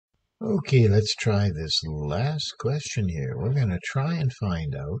Okay, let's try this last question here. We're going to try and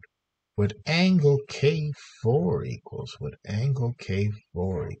find out what angle K4 equals. What angle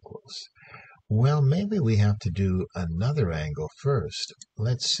K4 equals. Well, maybe we have to do another angle first.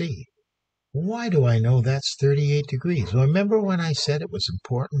 Let's see. Why do I know that's 38 degrees? Well, remember when I said it was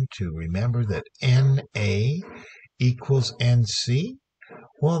important to remember that NA equals NC?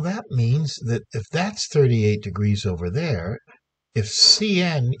 Well, that means that if that's 38 degrees over there, if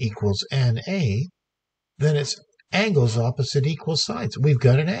CN equals NA, then it's angles opposite equal sides. We've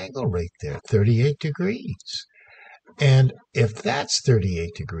got an angle right there, 38 degrees. And if that's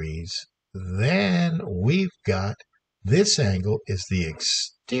 38 degrees, then we've got this angle is the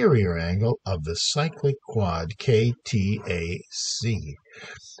exterior angle of the cyclic quad KTAC.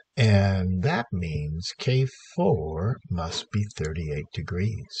 And that means K4 must be 38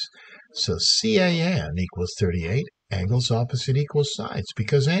 degrees. So CAN equals 38, angles opposite equal sides,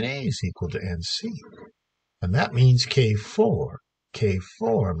 because NA is equal to NC. And that means K4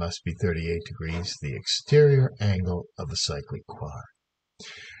 must be 38 degrees, the exterior angle of the cyclic quad.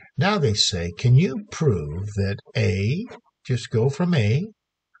 Now they say, can you prove that A, just go from A,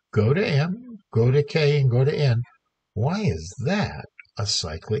 go to M, go to K, and go to N. Why is that a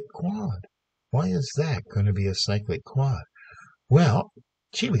cyclic quad? Why is that going to be a cyclic quad? Well,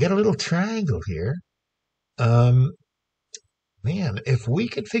 gee, we got a little triangle here. Man, if we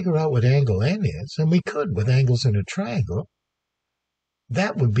could figure out what angle N is, and we could with angles in a triangle,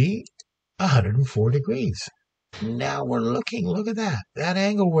 that would be 104 degrees. Now we're looking, look at that. That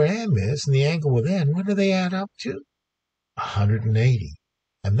angle where M is and the angle with N, what do they add up to? 180.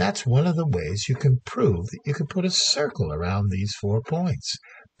 And that's one of the ways you can prove that you can put a circle around these 4 points,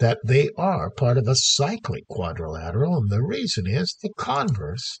 that they are part of a cyclic quadrilateral, and the reason is the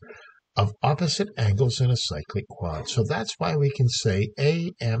converse of opposite angles in a cyclic quad. So that's why we can say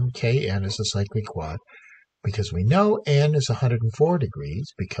AMKN is a cyclic quad, because we know N is 104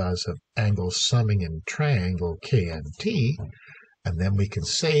 degrees because of angles summing in triangle KNT, and then we can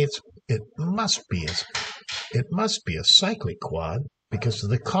say it must be a cyclic quad because of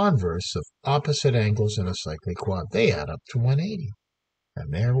the converse of opposite angles in a cyclic quad. They add up to 180.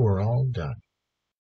 And there we're all done.